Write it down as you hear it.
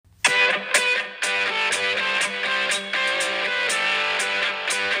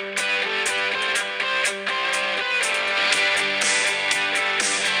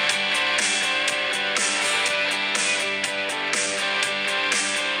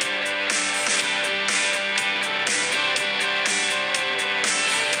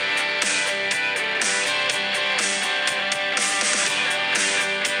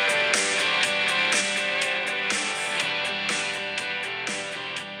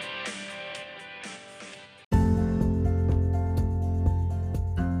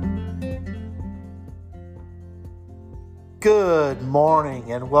Good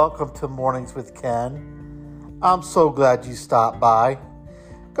morning and welcome to Mornings with Ken. I'm so glad you stopped by.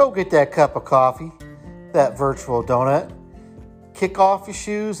 Go get that cup of coffee, that virtual donut, kick off your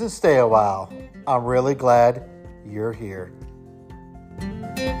shoes and stay a while. I'm really glad you're here.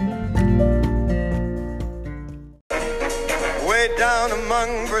 Way down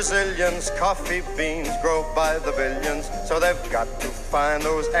among Brazilians, coffee beans grow by the billions, so they've got to find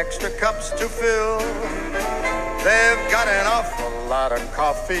those extra cups to fill. They've got an awful lot of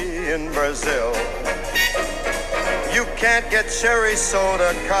coffee in Brazil. You can't get cherry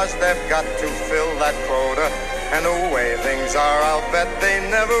soda, cause they've got to fill that quota. And the way things are, I'll bet they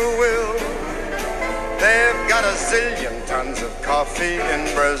never will. They've got a zillion tons of coffee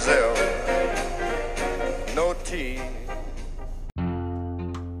in Brazil. No tea.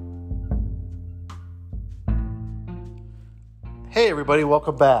 Hey everybody,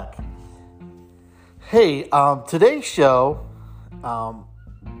 welcome back. Hey, today's show,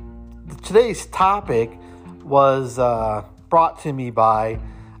 today's topic was brought to me by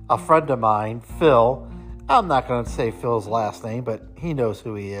a friend of mine, Phil. I'm not going to say Phil's last name, but he knows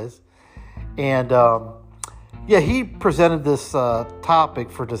who he is. And he presented this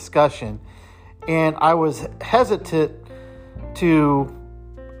topic for discussion, and I was hesitant to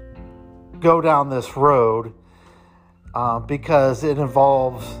go down this road because it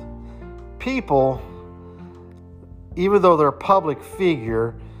involves people. Even though they're a public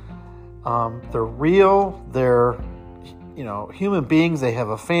figure, they're real, they're, human beings, they have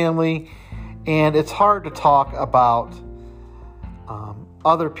a family, and it's hard to talk about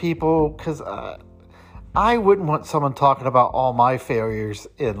other people because I wouldn't want someone talking about all my failures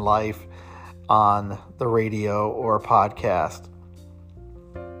in life on the radio or a podcast.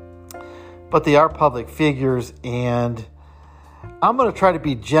 But they are public figures, and I'm going to try to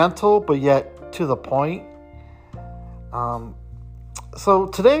be gentle, but yet to the point. So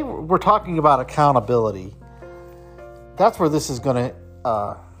today we're talking about accountability. That's where this is going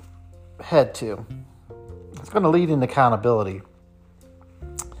to head to. It's going to lead into accountability.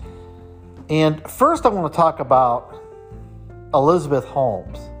 And first I want to talk about Elizabeth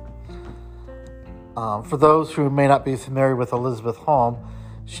Holmes. For those who may not be familiar with Elizabeth Holmes,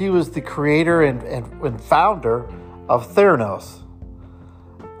 she was the creator and founder of Theranos.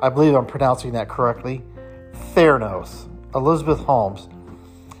 I believe I'm pronouncing that correctly. Theranos. Elizabeth Holmes.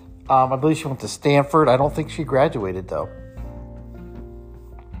 I believe she went to Stanford. I don't think she graduated, though.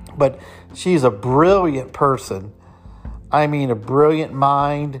 But she's a brilliant person. I mean, a brilliant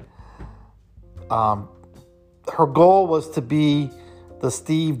mind. Her goal was to be the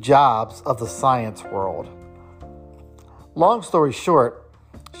Steve Jobs of the science world. Long story short,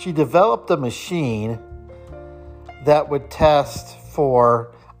 she developed a machine that would test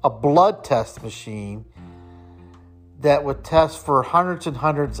for a blood test machine that would test for hundreds and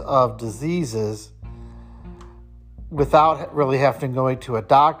hundreds of diseases without really having to go into a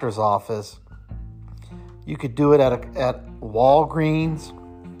doctor's office. You could do it at Walgreens,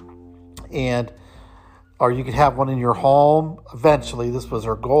 or you could have one in your home. Eventually, this was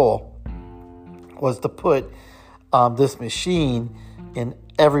her goal, was to put this machine in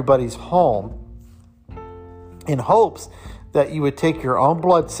everybody's home in hopes that you would take your own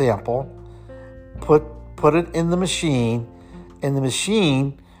blood sample, put it in the machine, and the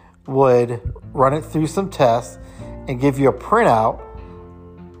machine would run it through some tests and give you a printout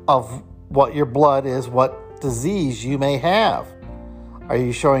of what your blood is, what disease you may have. Are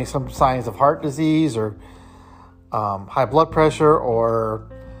you showing some signs of heart disease or high blood pressure or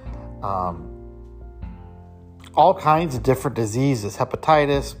all kinds of different diseases,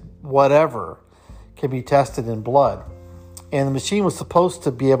 hepatitis, whatever, can be tested in blood. And the machine was supposed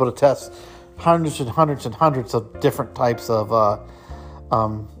to be able to test hundreds and hundreds and hundreds of different types of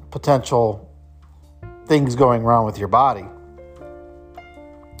potential things going wrong with your body.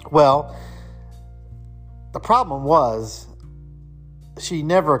 Well, the problem was she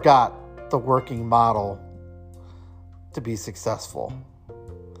never got the working model to be successful.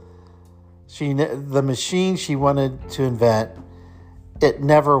 The machine she wanted to invent, it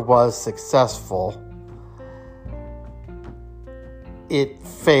never was successful. It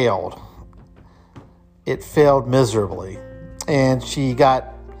failed. It failed miserably. And she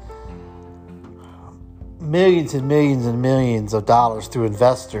got millions and millions and millions of dollars through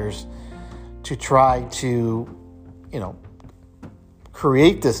investors to try to,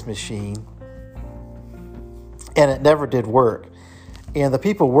 create this machine. And it never did work. And the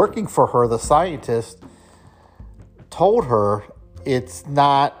people working for her, the scientists, told her it's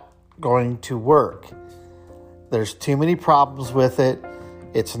not going to work. There's too many problems with it.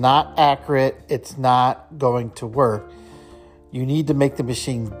 It's not accurate. It's not going to work. You need to make the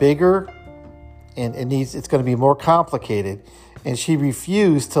machine bigger, and it's going to be more complicated. And she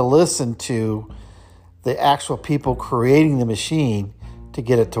refused to listen to the actual people creating the machine to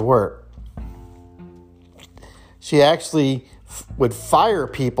get it to work. She actually would fire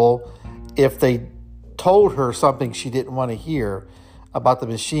people if they told her something she didn't want to hear about the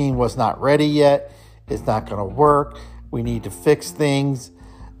machine was not ready yet, it's not going to work, we need to fix things.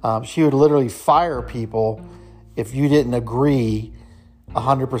 She would literally fire people if you didn't agree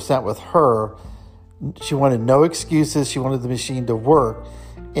 100% with her. She wanted no excuses. She wanted the machine to work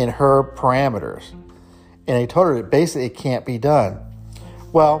in her parameters. And I told her that basically it can't be done.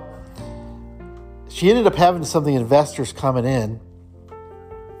 Well, she ended up having some of the investors coming in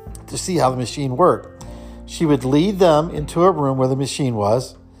to see how the machine worked. She would lead them into a room where the machine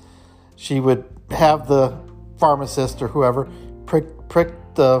was. She would have the pharmacist or whoever prick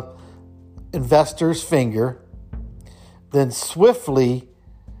the investor's finger, then swiftly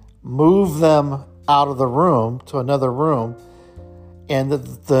move them out of the room to another room, and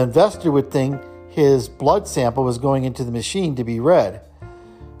the investor would think his blood sample was going into the machine to be read.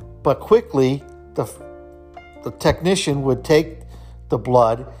 But quickly, the technician would take the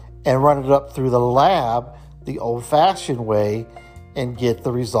blood and run it up through the lab the old-fashioned way and get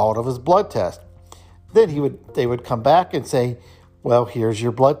the result of his blood test. Then they would come back and say, well, here's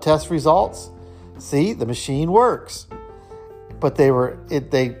your blood test results. See, the machine works. But they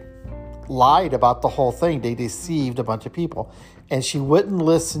lied about the whole thing. They deceived a bunch of people. And she wouldn't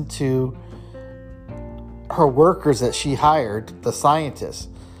listen to her workers that she hired, the scientists.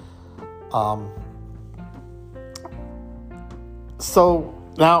 So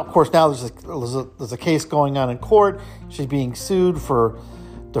now, of course, there's a case going on in court. She's being sued for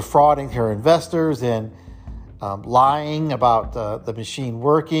defrauding her investors and lying about the machine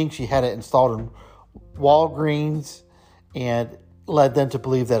working. She had it installed in Walgreens and led them to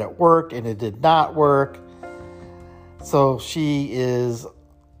believe that it worked, and it did not work. So she is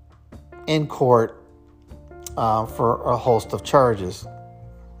in court for a host of charges.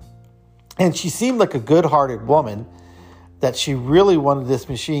 And she seemed like a good-hearted woman, that she really wanted this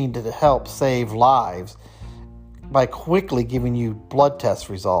machine to help save lives by quickly giving you blood test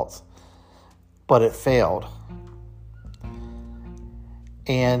results. But it failed.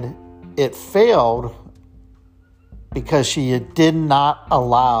 And it failed because she did not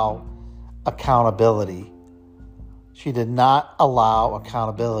allow accountability. She did not allow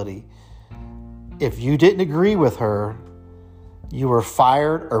accountability. If you didn't agree with her, you were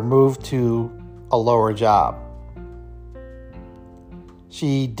fired or moved to a lower job.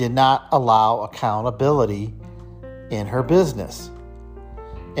 She did not allow accountability in her business.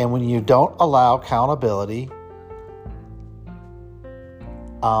 And when you don't allow accountability,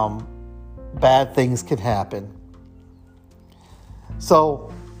 bad things can happen.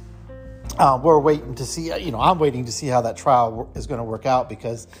 So we're waiting to see, I'm waiting to see how that trial is going to work out,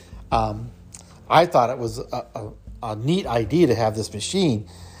 because I thought it was a neat idea to have this machine,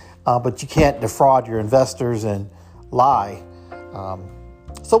 but you can't defraud your investors and lie.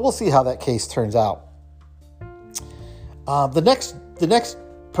 So we'll see how that case turns out. The next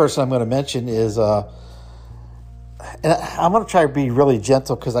person I'm going to mention is, and I'm going to try to be really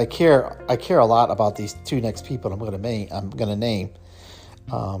gentle because I care a lot about these two next people I'm going to name.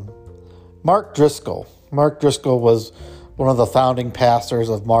 Mark Driscoll. Mark Driscoll was one of the founding pastors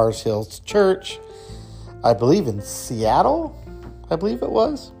of Mars Hills Church, I believe in Seattle, I believe it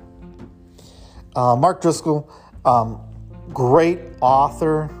was. Mark Driscoll, great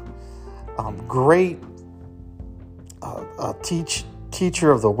author, great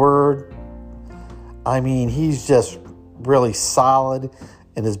teacher of the word. I mean, he's just really solid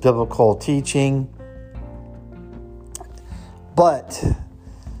in his biblical teaching. But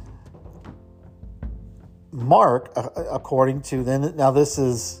Mark, according to now this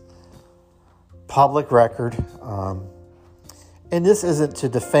is public record, and this isn't to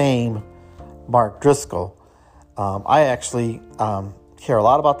defame Mark Driscoll. I actually care a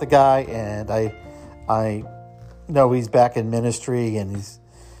lot about the guy, and I know he's back in ministry, and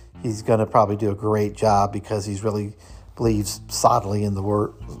he's going to probably do a great job because he's really believes solidly in the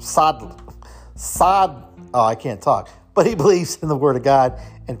word. I can't talk, but he believes in the word of God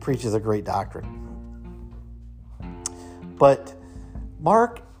and preaches a great doctrine. But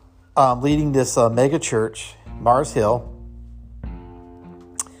Mark, leading this mega church, Mars Hill,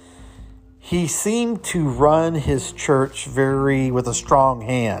 he seemed to run his church with a strong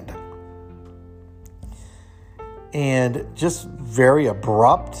hand, and just very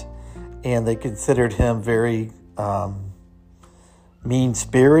abrupt, and they considered him very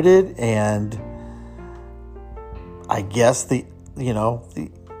mean-spirited, and I guess he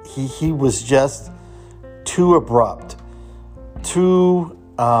was just too abrupt, too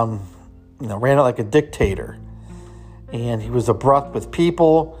ran it like a dictator, and he was abrupt with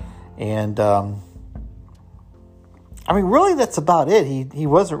people, and really that's about it. He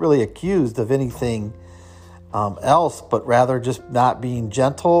wasn't really accused of anything else, but rather just not being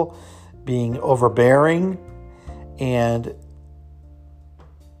gentle, being overbearing, and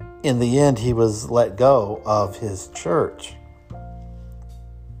in the end, he was let go of his church.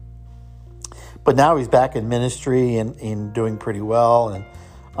 But now he's back in ministry and doing pretty well, and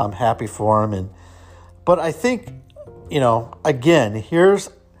I'm happy for him. But I think, again, here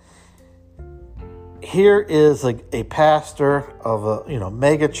is a pastor of a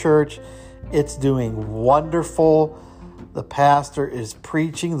mega church. It's doing wonderful. The pastor is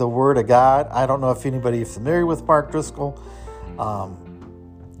preaching the word of God. I don't know if anybody is familiar with Mark Driscoll.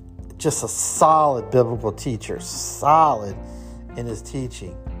 Just a solid biblical teacher, solid in his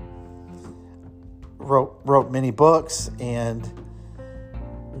teaching. Wrote many books, and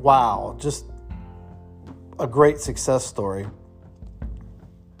wow, just a great success story.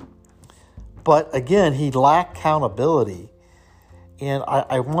 But again, he lacked accountability. And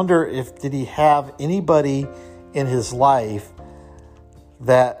I wonder did he have anybody in his life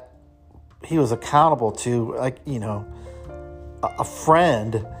that he was accountable to, a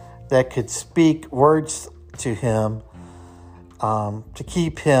friend that could speak words to him to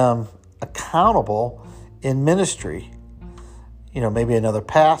keep him accountable in ministry. Maybe another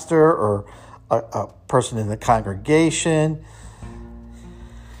pastor or a person in the congregation.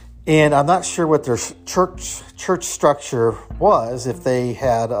 And I'm not sure what their church structure was, if they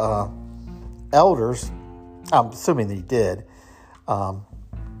had elders. I'm assuming they did. But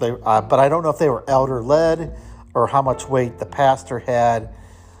I don't know if they were elder-led or how much weight the pastor had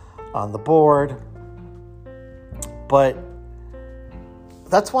on the board. But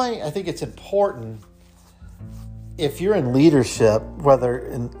that's why I think it's important, if you're in leadership, whether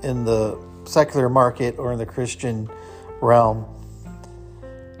in the secular market or in the Christian realm,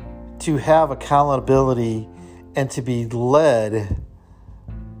 to have accountability and to be led,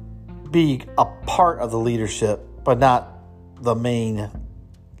 be a part of the leadership, but not the main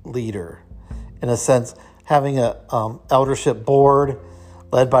leader. In a sense, having a eldership board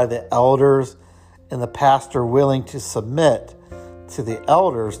led by the elders, and the pastor willing to submit to the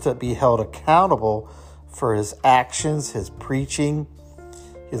elders to be held accountable for his actions, his preaching,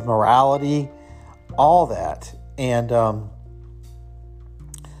 his morality, all that. And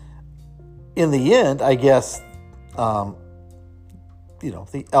in the end, I guess, the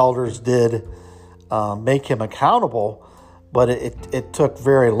elders did make him accountable, but it took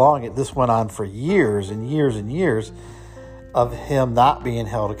very long. This went on for years and years and years of him not being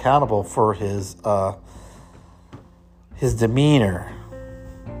held accountable for his demeanor.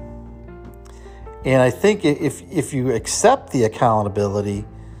 And I think if you accept the accountability,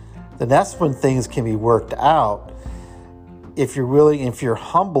 then that's when things can be worked out. If you're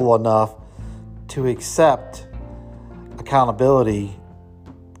humble enough to accept accountability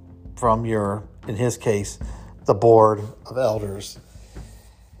from in his case, the board of elders.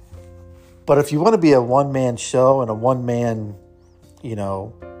 But if you want to be a one-man show and a one-man,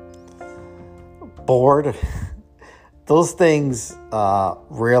 board, those things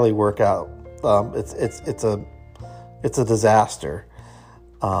rarely work out. It's a disaster.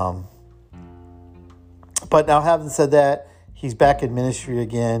 But now, having said that, he's back in ministry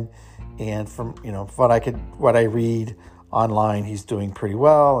again. And from what I read online, he's doing pretty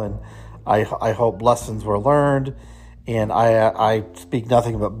well, and I hope lessons were learned. And I speak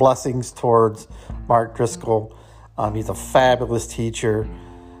nothing but blessings towards Mark Driscoll. He's a fabulous teacher,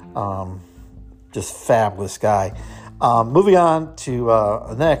 just fabulous guy. Moving on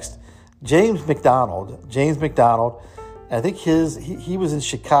to next, James MacDonald. James MacDonald, I think he was in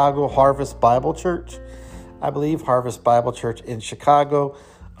Chicago, Harvest Bible Church, I believe, Harvest Bible Church in Chicago.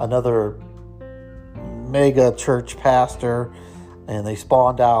 Another mega church pastor, and they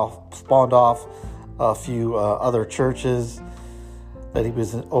spawned off a few other churches that he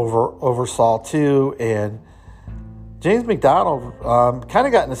was oversaw too. And James MacDonald kind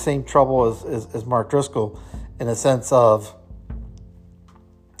of got in the same trouble as Mark Driscoll, in a sense of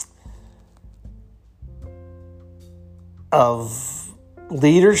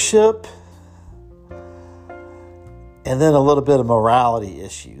leadership, and then a little bit of morality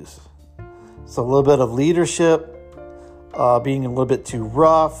issues. So a little bit of leadership being a little bit too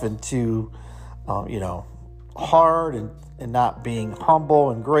rough and too, hard and not being humble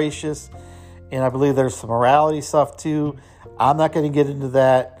and gracious. And I believe there's some morality stuff too. I'm not going to get into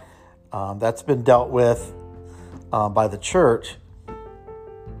that. That's been dealt with by the church.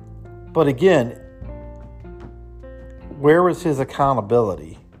 But again, where was his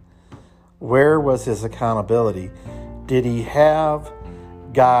accountability? Where was his accountability? Did he have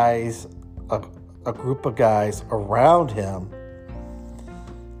guys, a group of guys around him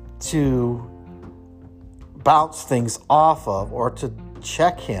to bounce things off of, or to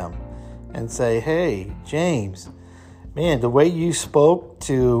check him and say, hey, James, man, the way you spoke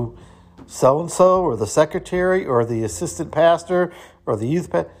to so-and-so or the secretary or the assistant pastor or the youth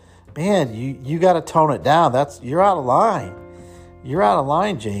pastor, man, you got to tone it down. You're out of line. You're out of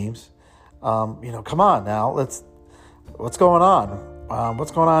line, James. Come on now. What's going on?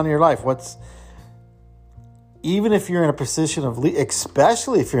 What's going on in your life? Even if you're in a position of,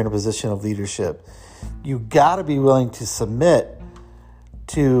 especially if you're in a position of leadership, you got to be willing to submit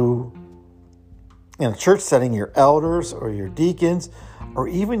to, in a church setting, your elders or your deacons, or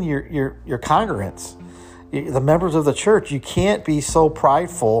even your congregants, the members of the church. You can't be so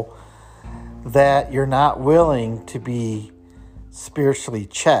prideful that you're not willing to be spiritually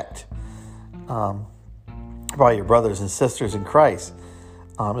checked by your brothers and sisters in Christ,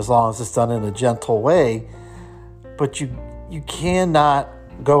 as long as it's done in a gentle way. But you cannot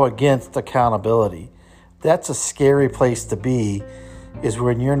go against accountability. That's a scary place to be, is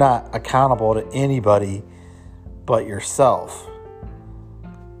when you're not accountable to anybody but yourself.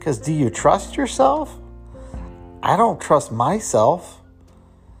 Because do you trust yourself? I don't trust myself.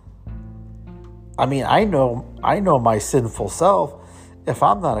 I mean, I know my sinful self. If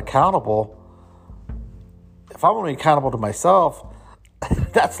I'm not accountable, if I'm only accountable to myself,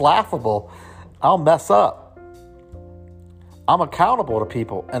 that's laughable. I'll mess up. I'm accountable to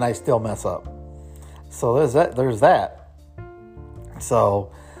people and I still mess up. So there's that.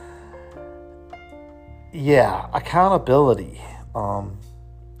 So yeah, accountability.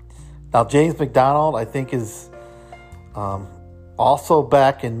 Now James MacDonald, I think, is also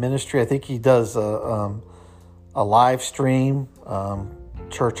back in ministry. I think he does a live stream,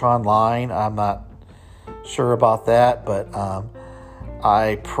 church online. I'm not sure about that, but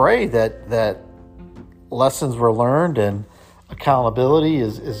I pray that lessons were learned and accountability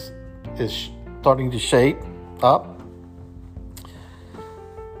is starting to shape up,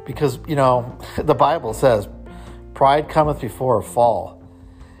 because the Bible says pride cometh before a fall,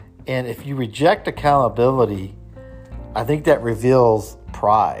 and if you reject accountability, I think that reveals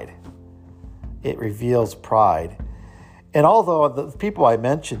pride. It reveals pride. And although the people I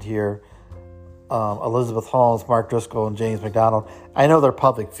mentioned here, Elizabeth Holmes, Mark Driscoll, and James MacDonald, I know they're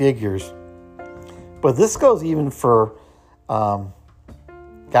public figures, but this goes even for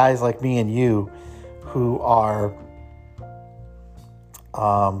guys like me and you who are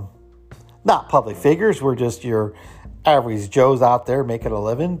not public figures. We're just your average Joes out there making a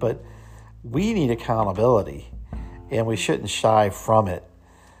living, but we need accountability, and we shouldn't shy from it.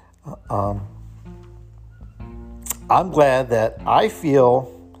 I'm glad that I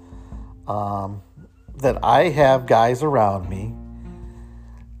feel that I have guys around me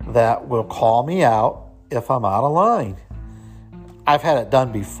that will call me out if I'm out of line. I've had it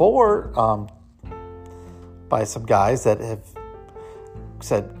done before by some guys that have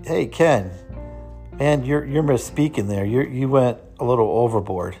said, "Hey, Ken, man, you're misspeaking there. You went a little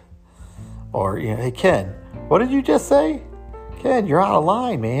overboard." Or, "Hey, Ken, what did you just say? Ken, you're out of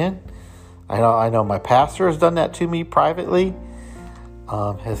line, man." I know my pastor has done that to me privately,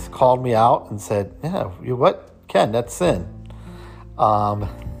 has called me out and said, "Yeah, what? Ken, that's sin." I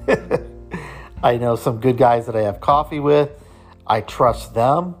know some good guys that I have coffee with. I trust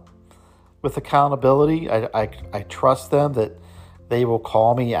them with accountability. I trust them that they will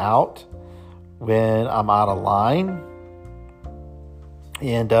call me out when I'm out of line.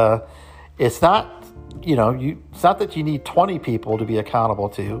 And it's not, it's not that you need 20 people to be accountable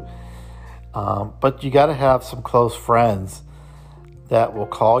to, but you got to have some close friends that will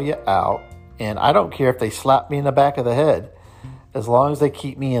call you out. And I don't care if they slap me in the back of the head. As long as they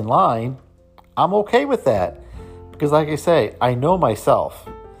keep me in line, I'm okay with that. Because like I say, I know myself,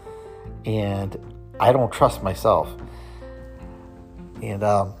 and I don't trust myself. And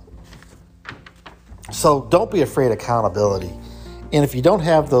so don't be afraid of accountability. And if you don't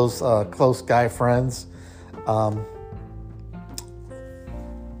have those close guy friends,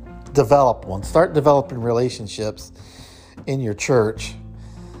 develop one. Start developing relationships in your church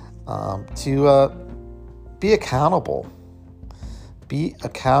to be accountable. Be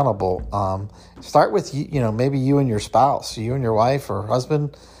accountable. Start with maybe you and your spouse, you and your wife or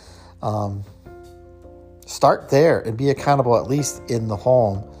husband. Start there and be accountable, at least in the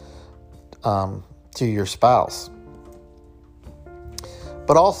home, to your spouse.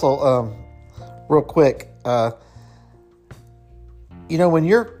 But also, real quick, when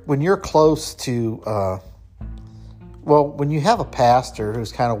you're close to, when you have a pastor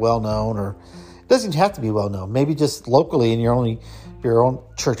who's kind of well known, or it doesn't have to be well known, maybe just locally in your own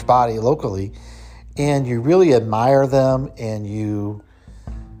church body locally, and you really admire them, and you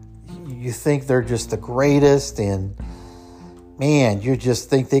think they're just the greatest, and man, you just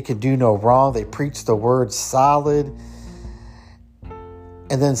think they can do no wrong. They preach the word solid,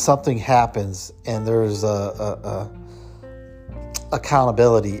 and then something happens, and there's a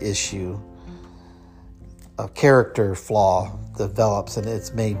accountability issue, a character flaw develops, and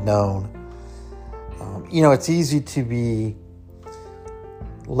it's made known. It's easy to be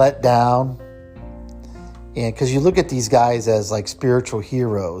let down, and because you look at these guys as like spiritual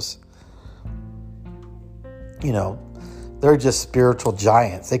heroes, they're just spiritual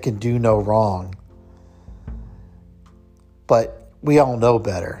giants. They can do no wrong. But we all know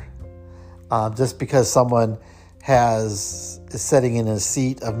better. Just because someone is sitting in a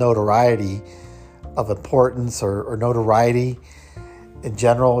seat of notoriety, of importance, or notoriety in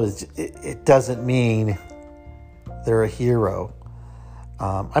general, it doesn't mean they're a hero.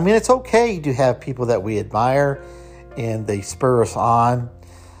 It's okay to have people that we admire and they spur us on.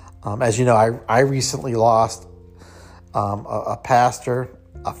 As you know, I recently lost a pastor,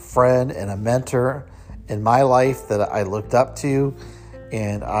 a friend, and a mentor in my life that I looked up to,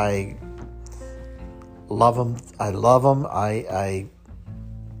 and I love him.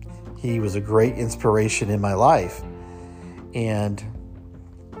 He was a great inspiration in my life, and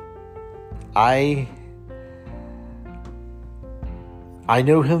I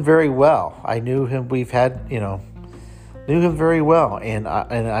knew him very well. I knew him. Knew him very well, and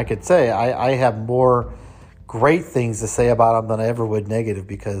I could say I have more great things to say about him than I ever would negative,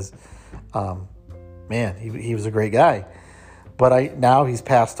 because, he was a great guy. But now he's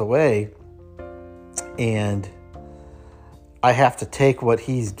passed away, and I have to take what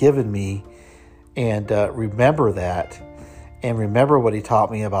he's given me and remember that, and remember what he taught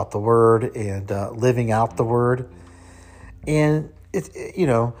me about the Word and living out the Word. And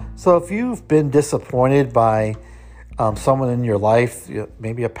so if you've been disappointed by someone in your life,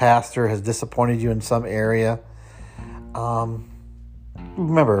 maybe a pastor has disappointed you in some area,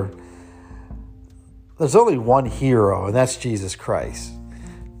 remember, there's only one hero, and that's Jesus Christ.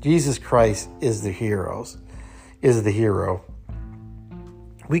 Jesus Christ is the hero.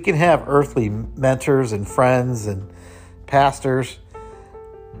 We can have earthly mentors and friends and pastors,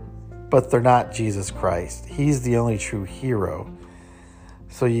 but they're not Jesus Christ. He's the only true hero.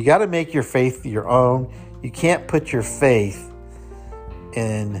 So you got to make your faith your own. You can't put your faith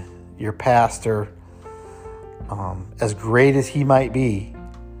in your pastor, as great as he might be.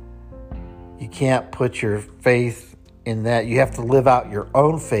 You can't put your faith in that. You have to live out your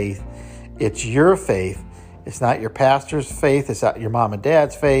own faith. It's your faith. It's not your pastor's faith. It's not your mom and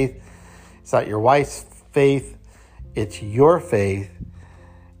dad's faith. It's not your wife's faith. It's your faith,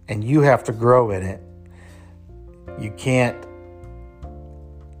 and you have to grow in it. You can't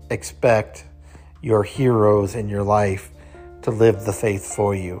expect your heroes in your life to live the faith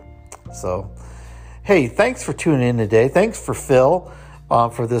for you. So, hey, thanks for tuning in today. Thanks for Phil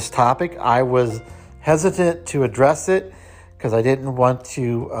for this topic. I was hesitant to address it because I didn't want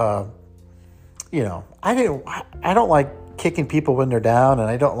to, I don't like kicking people when they're down, and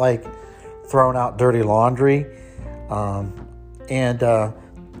I don't like throwing out dirty laundry. And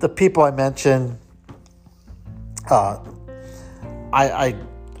the people I mentioned,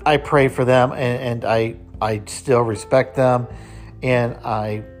 I pray for them, and I still respect them, and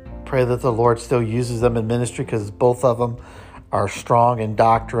I pray that the Lord still uses them in ministry, because both of them are strong in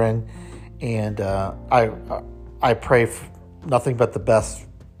doctrine, and I pray for nothing but the best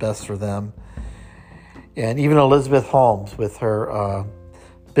for them. And even Elizabeth Holmes with her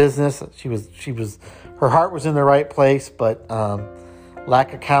business, she was her heart was in the right place, but lack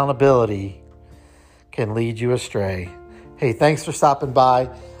of accountability can lead you astray. Hey, thanks for stopping by.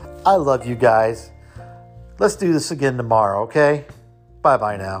 I love you guys. Let's do this again tomorrow, okay?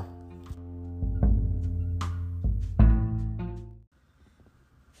 Bye-bye now.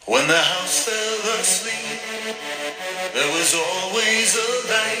 When the house fell asleep, there was always a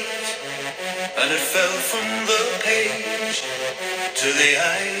light, and it fell from the page to the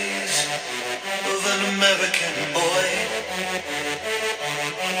eyes of an American boy.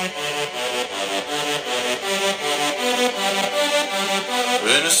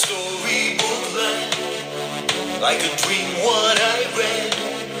 In a storybook line, like a dream what I read,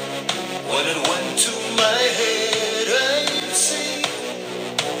 when it went to my head, I'd say,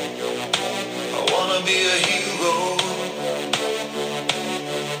 I wanna be a hero.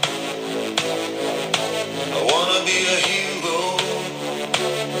 I wanna be a hero.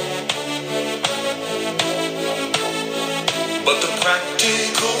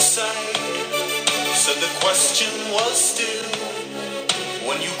 question was still,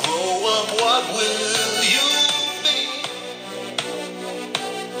 when you grow up, what will